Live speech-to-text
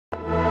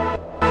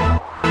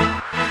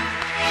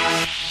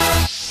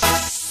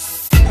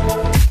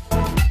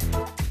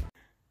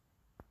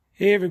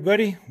Hey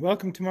everybody,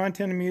 welcome to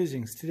Montana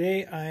Musings.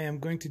 Today I am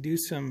going to do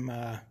some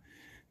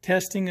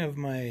testing of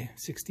my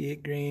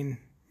 68 grain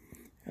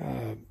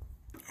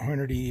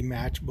Hornady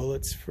match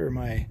bullets for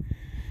my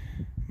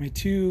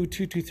two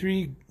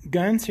 223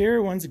 guns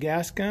here. One's a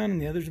gas gun and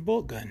the other's a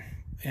bolt gun.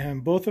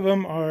 And both of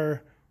them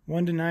are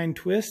 1-to-9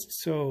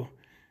 twist, so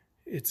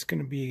it's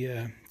going to be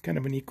kind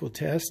of an equal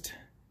test.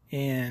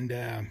 And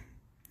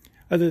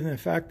other than the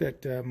fact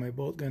that my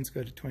bolt gun's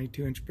got a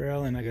 22-inch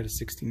barrel and I got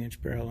a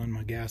 16-inch barrel on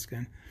my gas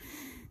gun.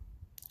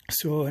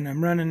 So, and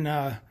I'm running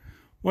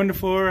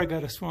 1-to-4. I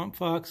got a Swamp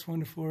Fox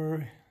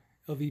 1-to-4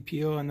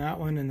 LVPO on that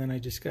one, and then I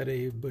just got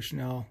a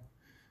Bushnell.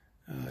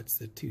 It's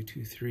the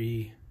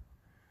 223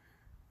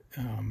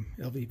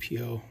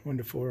 LVPO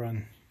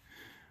 1-to-4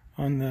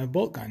 on the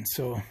bolt gun.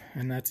 So,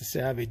 and that's a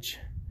Savage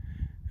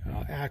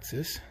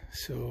axis.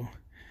 So,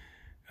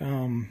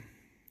 I'm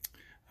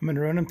going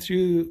to run them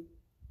through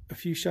a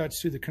few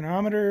shots through the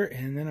chronometer,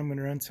 and then I'm going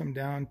to run some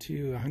down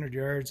to 100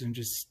 yards and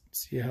just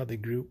see how they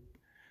group.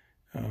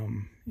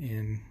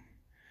 And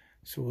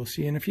so we'll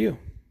see in a few.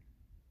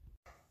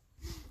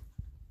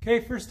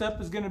 Okay, first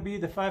up is going to be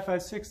the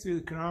 5.56 through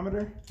the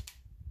chronometer.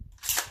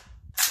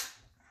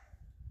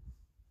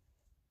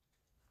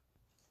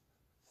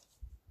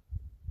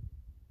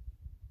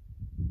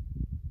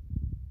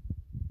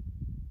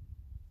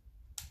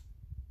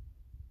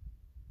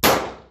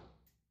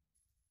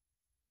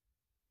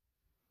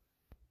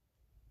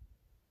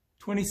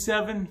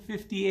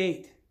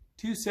 $27.58,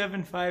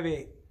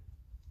 2758.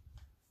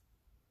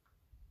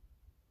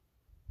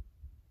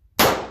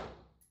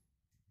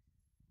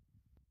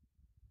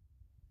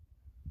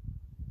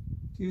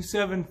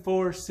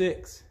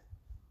 $2746.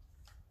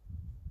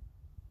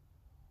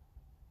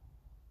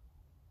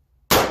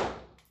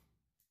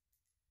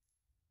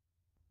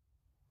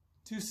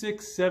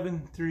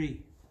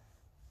 $2673.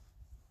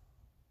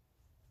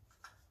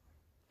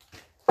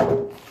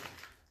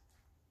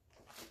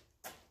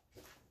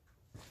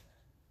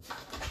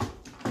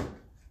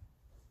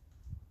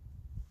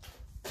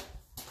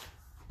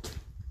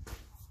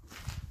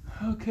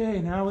 Okay,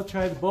 now we'll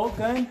try the bolt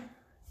gun.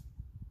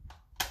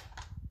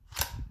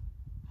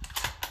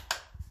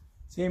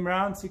 Same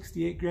round,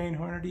 68 grain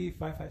Hornady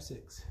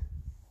 5.56.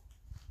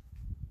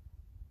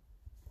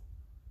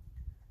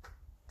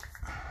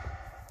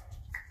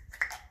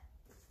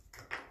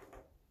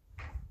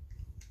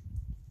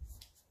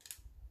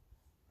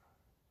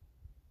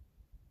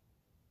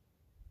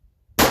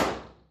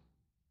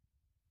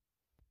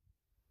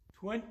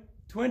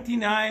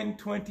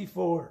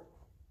 $29.24.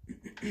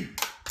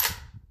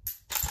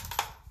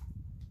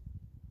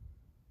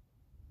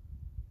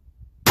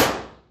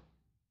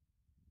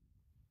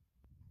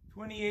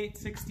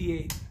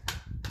 $28.68.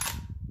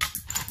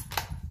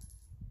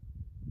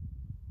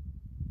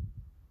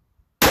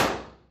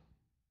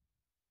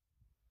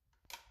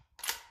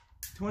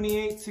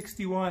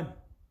 $28.61.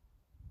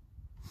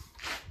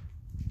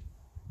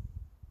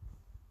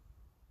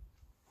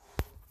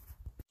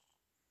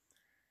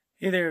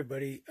 Hey there,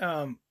 everybody.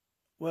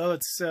 Well,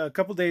 it's a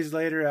couple days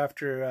later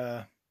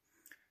after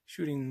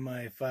shooting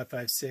my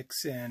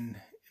 5.56 and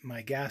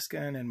my gas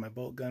gun and my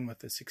bolt gun with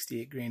the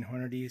 68 grain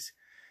Hornadys.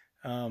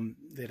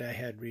 That I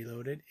had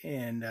reloaded,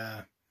 and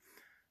I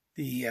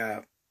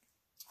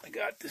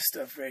got this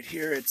stuff right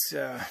here. It's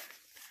I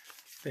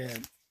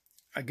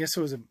guess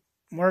it was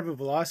more of a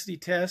velocity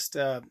test.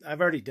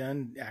 I've already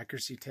done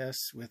accuracy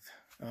tests with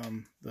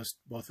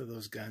both of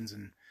those guns,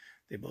 and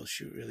they both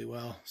shoot really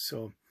well.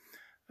 So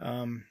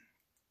the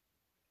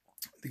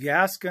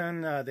gas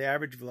gun, the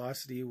average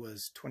velocity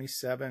was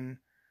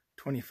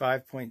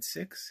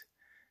 25.6.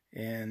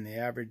 And the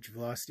average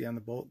velocity on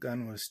the bolt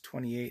gun was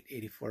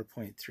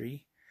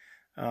 2884.3.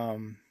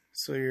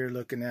 So you're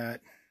looking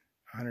at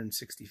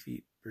 160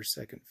 feet per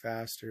second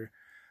faster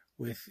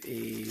with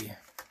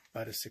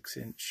about a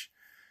 6-inch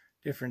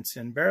difference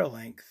in barrel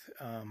length.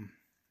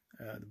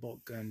 The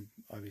bolt gun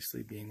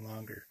obviously being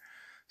longer.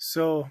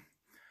 So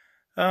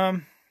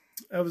that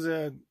was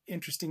an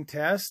interesting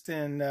test,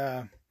 and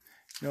you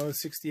know,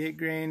 68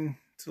 grain,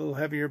 it's a little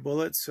heavier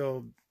bullet,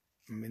 so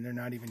I mean they're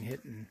not even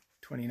hitting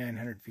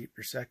 2,900 feet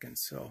per second.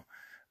 So,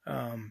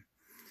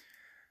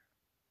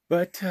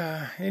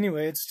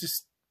 anyway, it's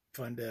just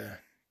fun to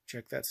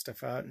check that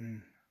stuff out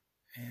and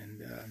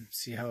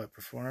see how it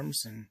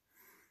performs. And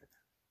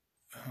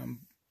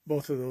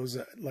both of those,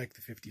 like the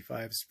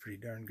 55, is pretty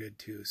darn good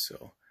too.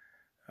 So,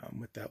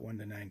 with that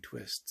 1-to-9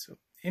 twist. So,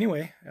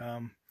 anyway,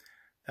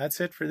 that's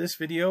it for this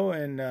video.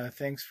 And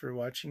thanks for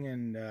watching.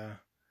 And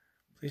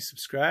please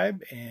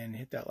subscribe and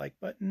hit that like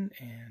button.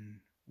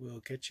 And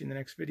we'll catch you in the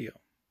next video.